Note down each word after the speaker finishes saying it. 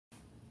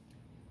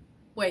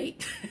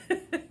Wait,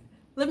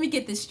 let me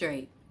get this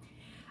straight.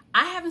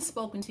 I haven't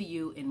spoken to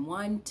you in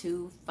 1,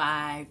 2,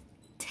 5,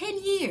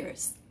 10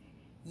 years.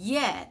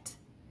 Yet,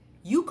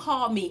 you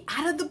call me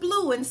out of the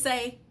blue and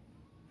say,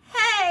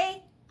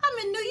 hey,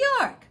 I'm in New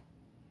York.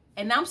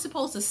 And I'm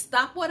supposed to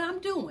stop what I'm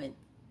doing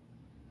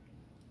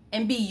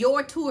and be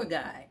your tour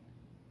guide.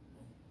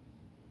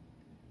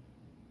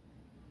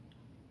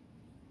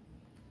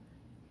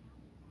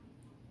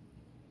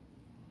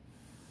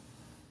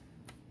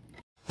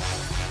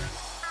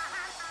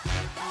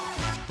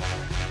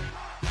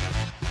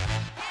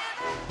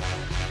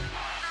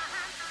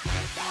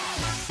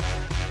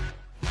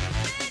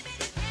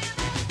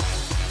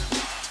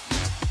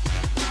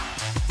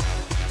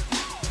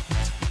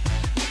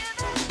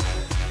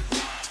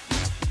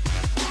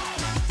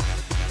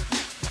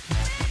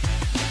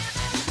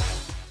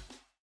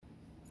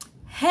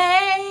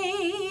 Hey,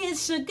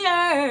 it's your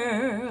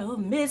girl,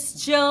 Miss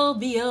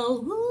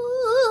Jovial.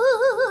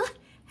 Ooh.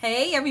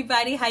 Hey,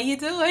 everybody, how you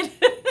doing?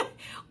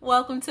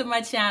 Welcome to my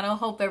channel.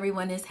 Hope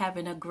everyone is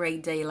having a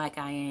great day like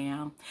I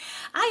am.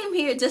 I am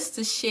here just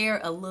to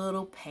share a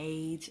little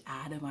page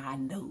out of my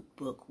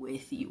notebook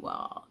with you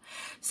all.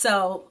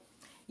 So,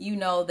 you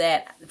know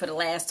that for the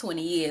last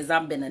 20 years,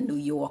 I've been a New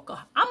Yorker.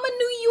 I'm a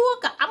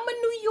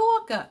New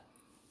Yorker.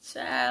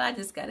 Child, I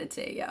just got to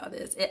tell y'all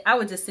this. I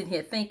was just sitting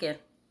here thinking,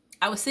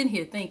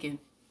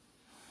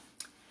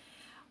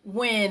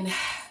 when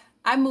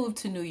I moved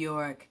to New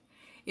York,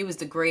 it was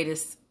the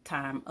greatest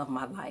time of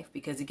my life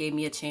because it gave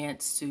me a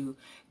chance to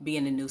be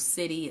in a new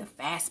city, a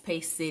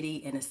fast-paced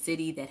city, and a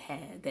city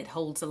that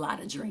holds a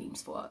lot of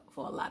dreams for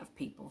a lot of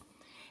people.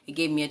 It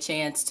gave me a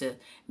chance to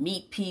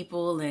meet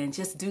people and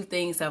just do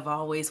things I've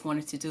always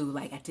wanted to do.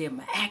 Like I did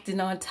my acting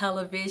on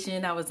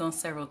television. I was on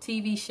several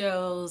TV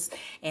shows,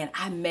 and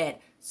I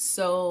met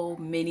so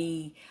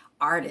many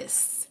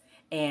artists.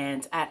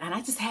 And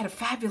I just had a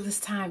fabulous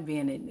time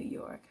being in New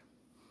York.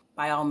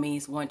 By all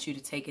means, want you to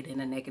take it in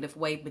a negative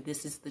way, but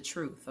this is the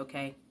truth,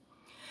 okay?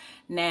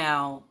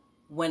 Now,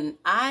 when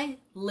I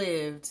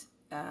lived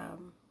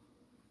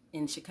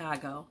in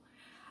Chicago,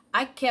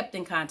 I kept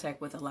in contact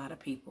with a lot of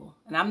people.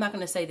 And I'm not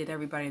going to say that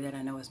everybody that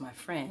I know is my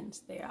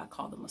friends. I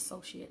call them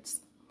associates.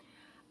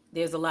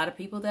 There's a lot of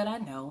people that I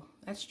know.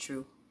 That's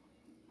true.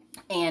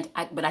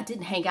 But I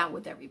didn't hang out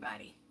with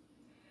everybody.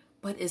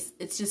 But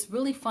it's just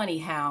really funny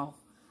how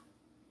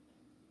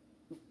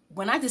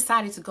when I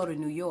decided to go to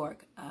New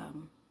York,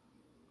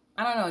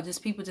 I don't know,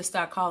 just people just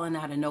start calling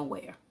out of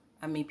nowhere.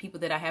 I mean, people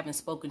that I haven't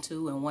spoken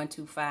to in 1,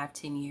 2, 5,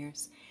 10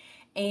 years.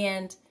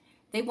 And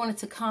they wanted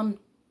to come,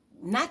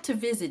 not to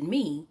visit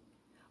me,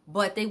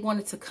 but they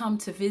wanted to come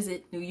to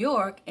visit New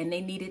York, and they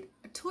needed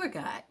a tour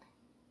guide.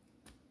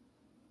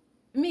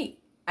 Me,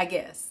 I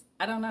guess.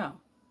 I don't know.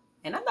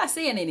 And I'm not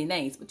saying any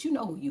names, but you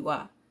know who you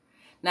are.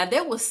 Now,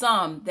 there were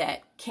some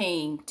that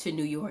came to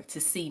New York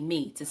to see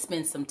me, to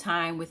spend some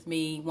time with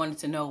me, wanted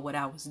to know what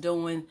I was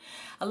doing.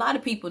 A lot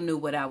of people knew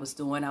what I was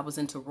doing. I was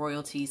into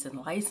royalties and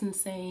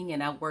licensing,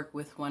 and I worked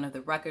with one of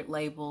the record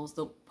labels,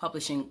 on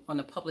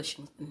the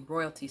publishing and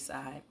royalty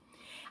side.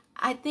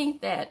 I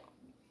think that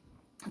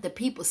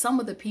some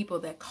of the people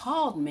that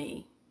called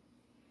me,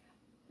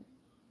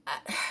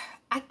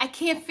 I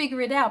can't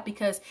figure it out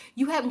because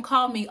you haven't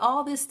called me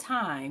all this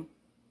time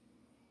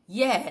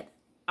yet.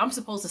 I'm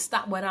supposed to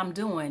stop what I'm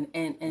doing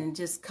and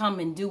just come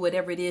and do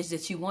whatever it is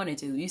that you want to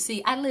do. You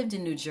see, I lived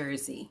in New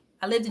Jersey.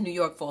 I lived in New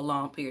York for a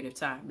long period of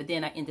time, but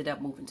then I ended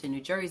up moving to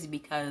New Jersey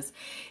because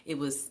it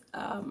was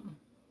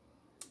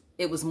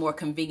more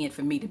convenient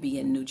for me to be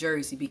in New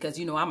Jersey because,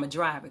 you know, I'm a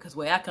driver because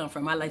where I come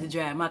from, I like to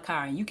drive my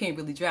car, and you can't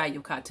really drive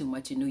your car too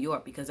much in New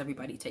York because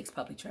everybody takes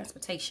public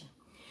transportation.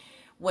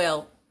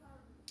 Well,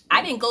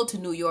 I didn't go to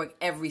New York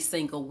every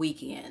single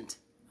weekend,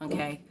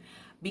 okay?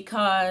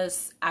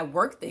 Because I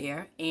worked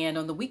there, and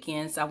on the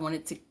weekends I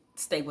wanted to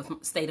stay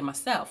to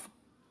myself.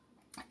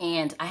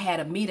 And I had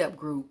a meetup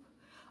group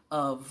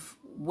of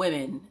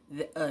women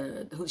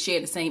who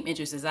shared the same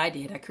interests as I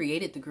did. I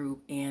created the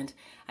group, and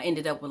I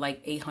ended up with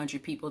like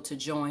 800 people to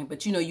join.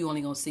 But you know, you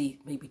only gonna see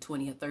maybe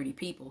 20 or 30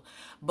 people.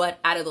 But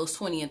out of those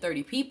 20 and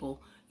 30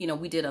 people, you know,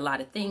 we did a lot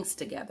of things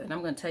together, and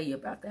I'm gonna tell you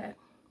about that.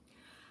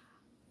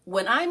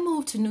 When I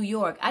moved to New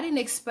York, I didn't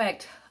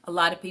expect a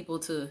lot of people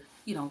to,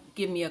 you know,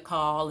 give me a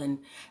call, and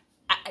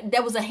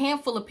there was a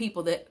handful of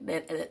people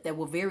that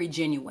were very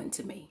genuine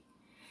to me,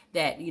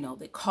 that, you know,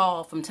 that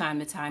call from time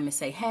to time and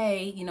say,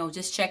 hey, you know,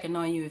 just checking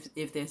on you.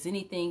 If there's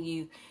anything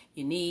you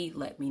need,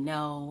 let me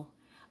know.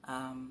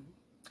 I'm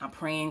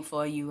praying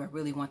for you. I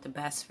really want the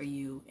best for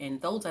you.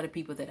 And those are the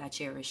people that I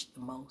cherish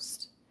the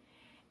most.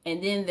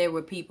 And then there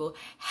were people,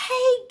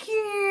 hey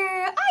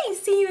girl, I ain't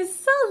seen you in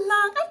so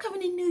long. I'm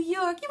coming to New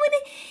York. You wanna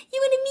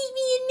meet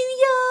me in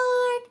New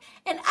York?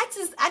 And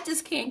I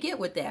just can't get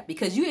with that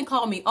because you didn't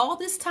call me all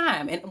this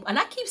time. And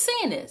I keep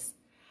saying this.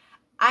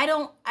 I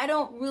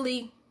don't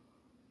really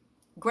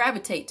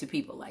gravitate to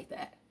people like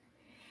that.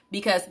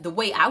 Because the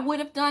way I would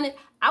have done it,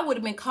 I would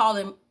have been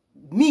calling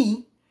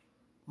me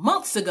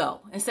months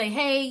ago and say,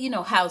 hey, you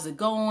know, how's it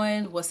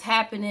going? What's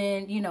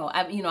happening?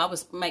 I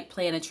was might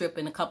plan a trip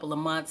in a couple of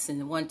months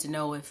and want to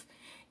know if,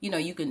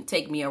 you can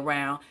take me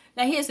around.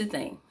 Now, here's the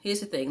thing.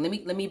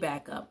 Let me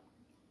back up.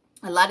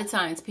 A lot of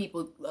times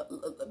people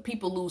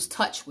lose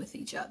touch with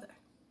each other,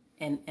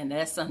 and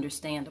that's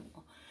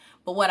understandable.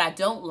 But what I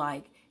don't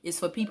like is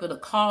for people to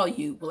call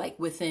you like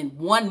within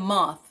 1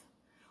 month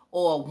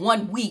or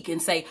 1 week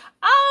and say,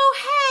 oh,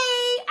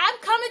 hey, I'm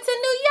coming to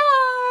New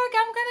York.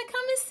 I'm going to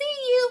come and see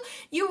you.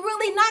 You're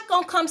really not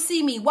going to come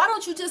see me. Why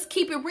don't you just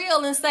keep it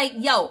real and say,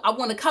 yo, I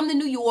want to come to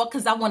New York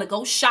because I want to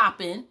go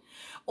shopping,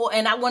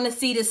 and I want to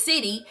see the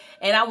city,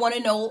 and I want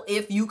to know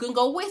if you can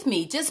go with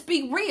me. Just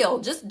be real.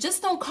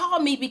 Just don't call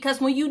me,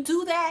 because when you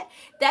do that,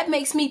 that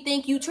makes me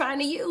think you trying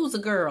to use a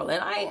girl,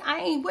 and I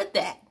ain't with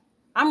that.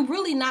 I'm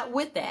really not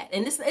with that.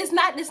 And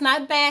it's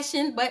not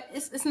bashing, but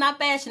it's not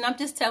bashing. I'm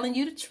just telling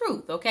you the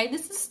truth, okay?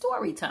 This is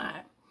story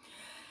time.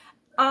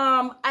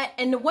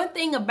 And the one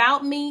thing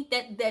about me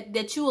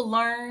that you will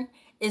learn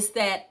is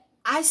that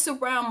I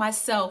surround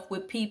myself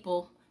with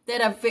people that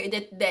are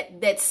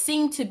that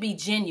seem to be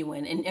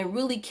genuine and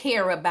really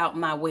care about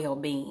my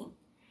well-being.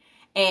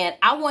 And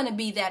I want to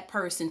be that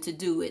person to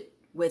do it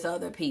with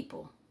other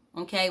people,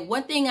 okay?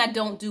 One thing I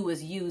don't do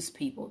is use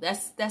people.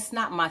 That's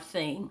not my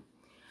thing.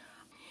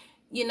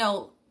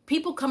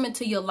 People come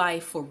into your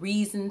life for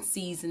reasons,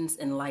 seasons,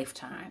 and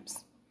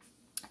lifetimes.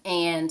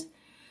 And,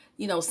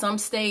 some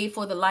stayed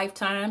for the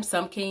lifetime.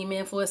 Some came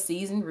in for a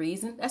season,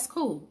 reason. That's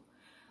cool.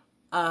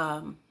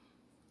 And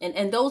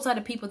those are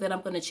the people that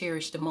I'm going to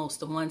cherish the most,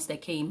 the ones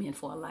that came in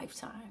for a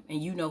lifetime.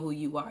 And you know who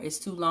you are. It's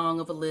too long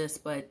of a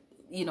list, but,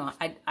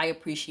 I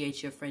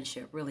appreciate your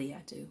friendship. Really,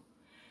 I do.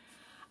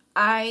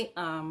 I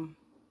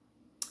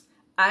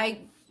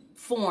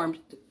formed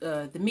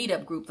the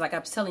meetup group like I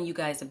was telling you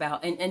guys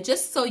about. And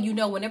just so you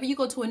know, whenever you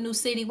go to a new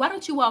city, why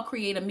don't you all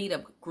create a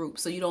meetup group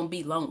so you don't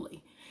be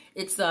lonely?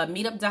 It's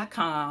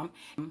meetup.com.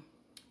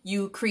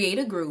 You create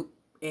a group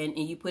and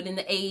you put in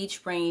the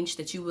age range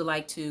that you would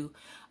like to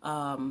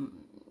form,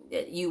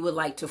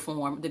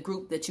 the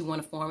group that you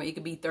want to form. It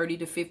could be 30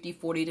 to 50,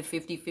 40 to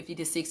 50, 50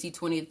 to 60,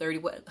 20 to 30,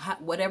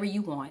 whatever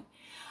you want.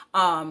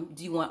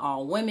 Do you want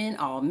all women,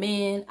 all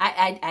men?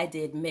 I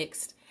did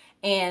mixed.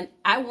 And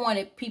I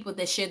wanted people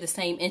that share the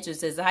same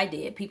interests as I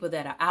did, people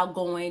that are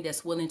outgoing,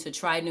 that's willing to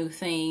try new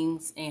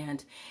things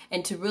and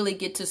to really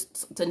get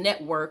to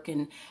network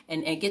and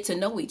get to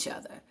know each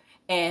other.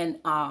 And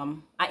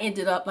I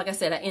ended up, like I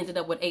said, I ended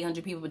up with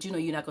 800 people, but you're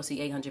not going to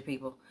see 800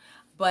 people.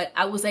 But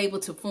I was able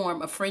to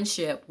form a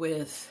friendship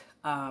with,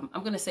 I'm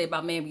going to say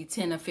about maybe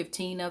 10 or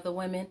 15 other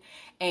women.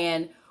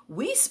 And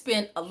we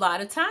spent a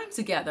lot of time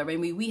together. I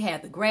mean, we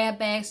had the grab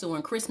bags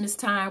during Christmas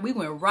time. We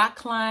went rock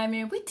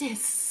climbing. We did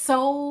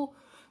so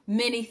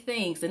many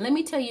things. And let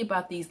me tell you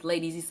about these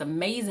ladies, these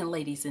amazing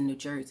ladies in New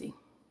Jersey.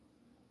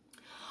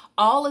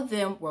 All of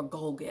them were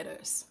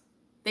go-getters.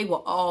 They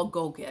were all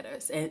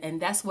go-getters.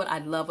 And that's what I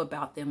love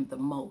about them the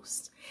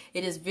most.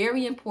 It is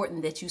very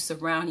important that you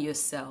surround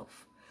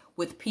yourself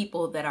with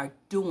people that are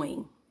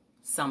doing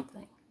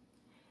something,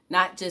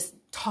 not just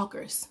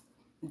talkers,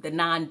 the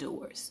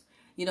non-doers.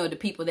 The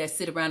people that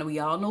sit around, and we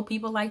all know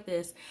people like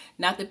this,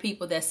 not the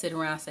people that sit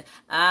around and say,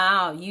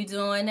 oh, you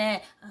doing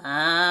that?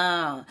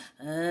 Oh,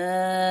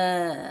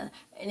 and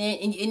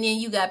then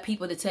you got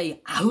people that tell you,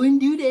 I wouldn't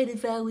do that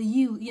if I were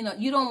you.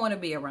 You don't want to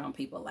be around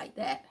people like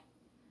that.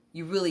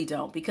 You really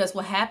don't, because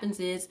what happens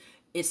is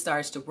it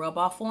starts to rub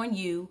off on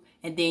you,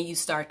 and then you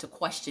start to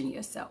question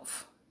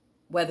yourself,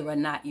 whether or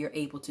not you're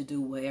able to do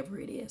whatever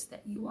it is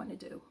that you want to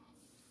do.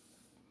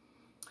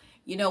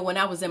 When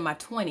I was in my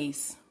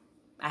 20s,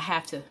 I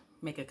have to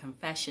make a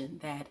confession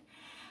that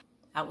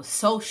I was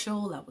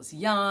social, I was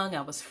young,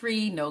 I was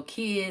free, no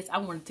kids. I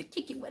wanted to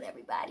kick it with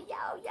everybody. Yo.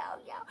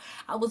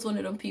 I was one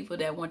of them people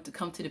that wanted to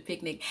come to the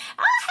picnic.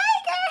 Oh,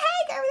 hey,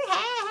 girl,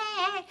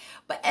 hey.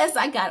 But as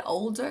I got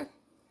older,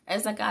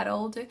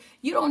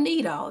 you don't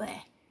need all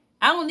that.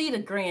 I don't need a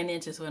grand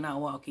entrance when I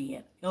walk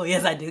in. Oh,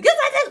 yes, I do. Yes,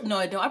 I do. No,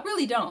 I don't. I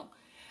really don't.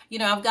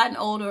 I've gotten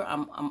older.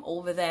 I'm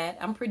over that.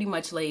 I'm pretty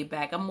much laid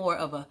back. I'm more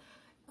of a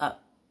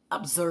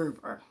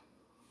observer,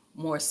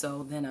 more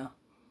so than a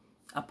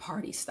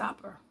party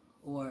stopper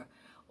or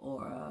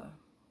the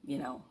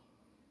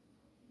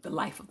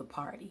life of the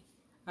party.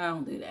 I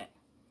don't do that.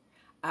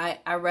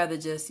 I rather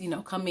just,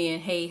 come in,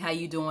 hey, how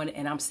you doing?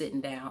 And I'm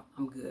sitting down.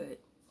 I'm good.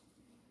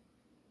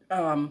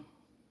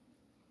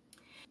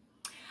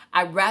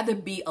 I'd rather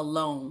be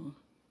alone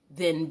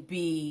than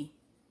be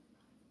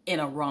in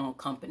a wrong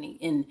company.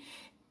 And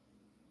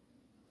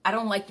I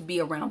don't like to be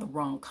around the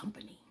wrong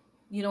company.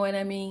 You know what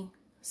I mean?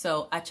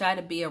 So I try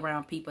to be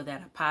around people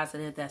that are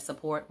positive, that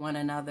support one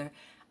another.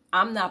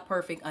 I'm not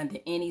perfect under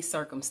any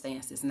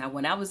circumstances. Now,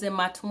 when I was in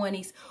my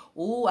 20s,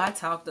 ooh, I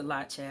talked a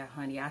lot, child,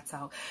 honey. I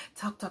talk.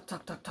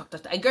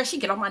 Hey, girl, she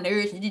get on my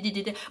nerves.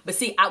 But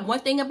see, one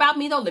thing about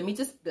me, though, let me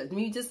just,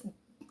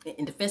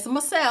 in defense of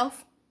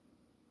myself,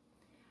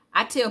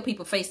 I tell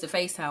people face to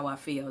face how I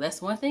feel.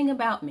 That's one thing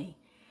about me.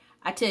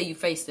 I tell you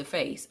face to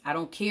face. I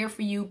don't care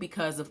for you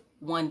because of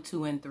 1,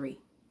 2, and 3.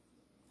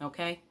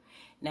 Okay?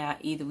 Now,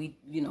 either we,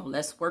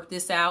 let's work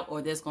this out,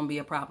 or there's going to be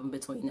a problem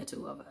between the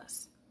two of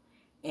us.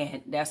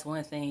 And that's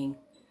one thing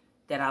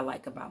that I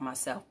like about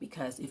myself,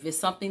 because if it's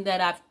something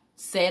that I've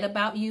said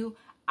about you,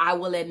 I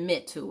will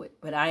admit to it.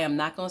 But I am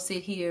not going to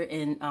sit here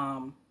and,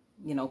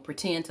 you know,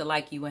 pretend to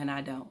like you when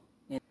I don't.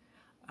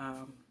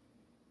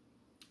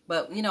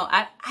 But, you know,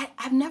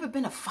 I've never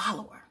been a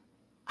follower.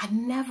 I've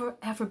never,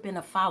 ever been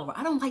a follower.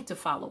 I don't like to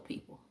follow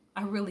people.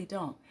 I really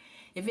don't.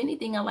 If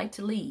anything, I like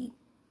to lead.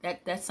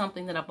 That's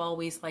something that I've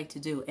always liked to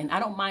do. And I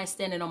don't mind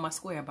standing on my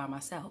square by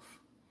myself.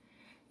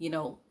 You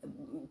know,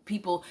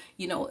 people,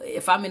 you know,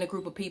 if I'm in a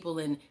group of people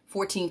and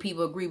 14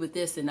 people agree with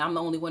this and I'm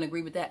the only one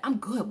agree with that, I'm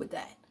good with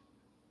that.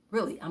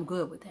 Really, I'm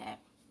good with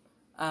that.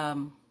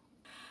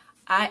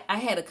 I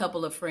had a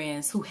couple of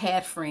friends who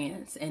had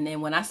friends, and then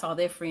when I saw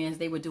their friends,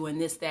 they were doing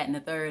this, that, and the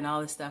third and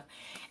all this stuff.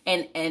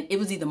 And it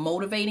was either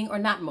motivating or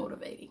not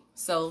motivating.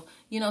 So,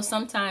 you know,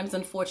 sometimes,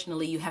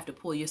 unfortunately, you have to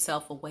pull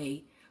yourself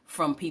away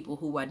from people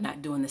who are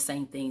not doing the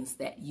same things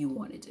that you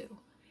want to do.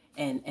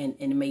 And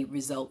it may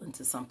result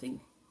into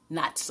something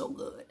not so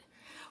good.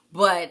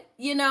 But,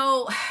 you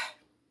know,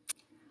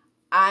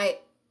 I'm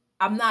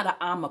not an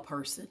I'm a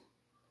person.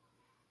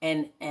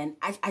 And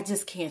I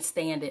just can't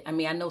stand it. I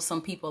mean, I know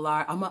some people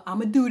are, I'm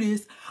gonna do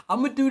this.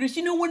 I'm gonna do this.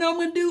 You know what I'm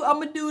gonna do? I'm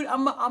gonna do it.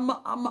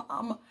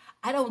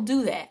 I don't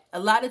do that. A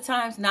lot of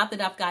times, not that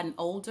I've gotten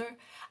older,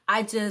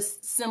 I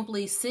just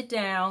simply sit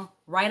down,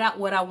 write out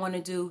what I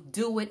want to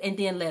do it, and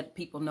then let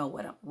people know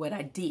what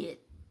I did.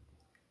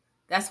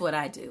 That's what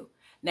I do.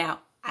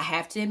 Now, I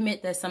have to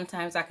admit that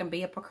sometimes I can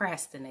be a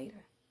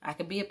procrastinator. I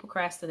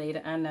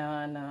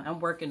know. I'm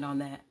working on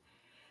that.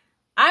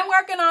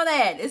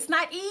 It's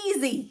not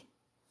easy.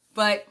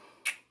 But,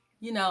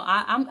 you know,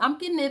 I'm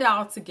getting it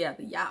all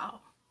together,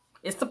 y'all.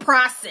 It's a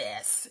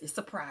process.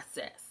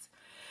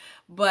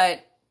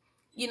 But,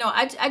 you know,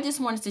 I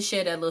just wanted to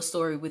share that little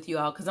story with you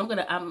all, because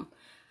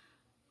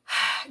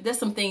there's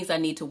some things I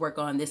need to work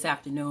on this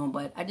afternoon,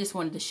 but I just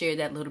wanted to share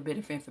that little bit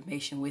of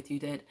information with you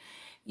that,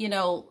 you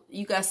know,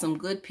 you got some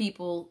good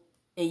people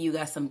and you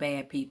got some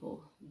bad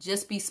people.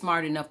 Just be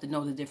smart enough to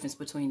know the difference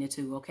between the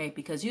two, okay?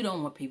 Because you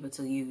don't want people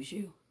to use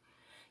you.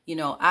 You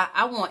know,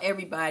 I want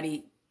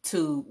everybody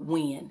to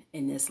win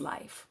in this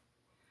life.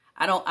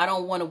 I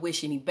don't want to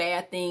wish any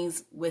bad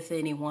things with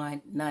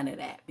anyone, none of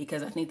that,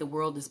 because I think the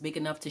world is big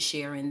enough to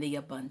share in the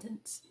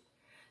abundance.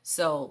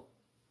 So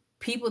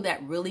people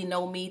that really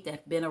know me,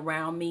 that've been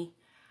around me,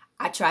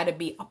 I try to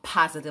be a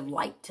positive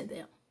light to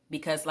them,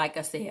 because like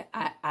I said,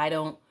 I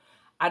don't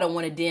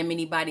want to dim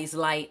anybody's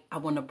light. I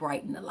want to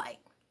brighten the light.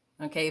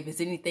 Okay, if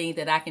it's anything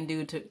that I can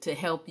do to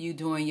help you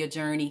during your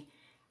journey,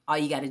 all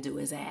you got to do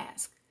is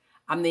ask.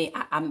 I'm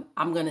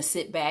going to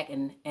sit back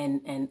and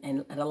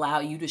allow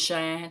you to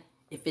shine.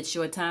 If it's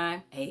your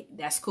time, hey,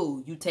 that's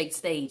cool. You take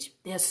stage.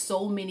 There's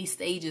so many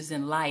stages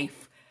in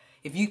life.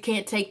 If you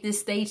can't take this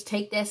stage,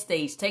 take that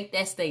stage, take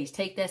that stage,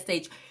 take that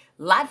stage.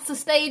 Lots of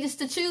stages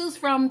to choose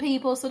from,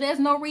 people. So there's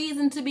no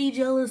reason to be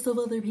jealous of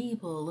other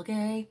people,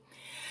 okay?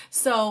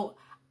 So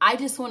I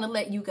just want to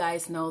let you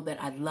guys know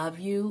that I love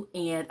you,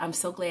 and I'm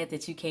so glad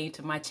that you came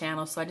to my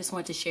channel. So I just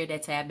want to share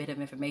that tad bit of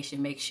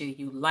information. Make sure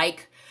you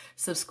like,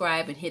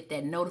 subscribe, and hit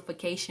that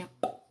notification.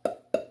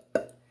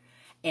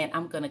 And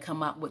I'm going to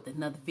come up with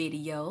another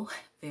video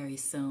very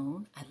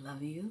soon. I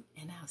love you,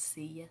 and I'll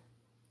see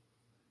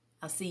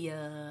you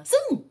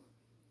soon.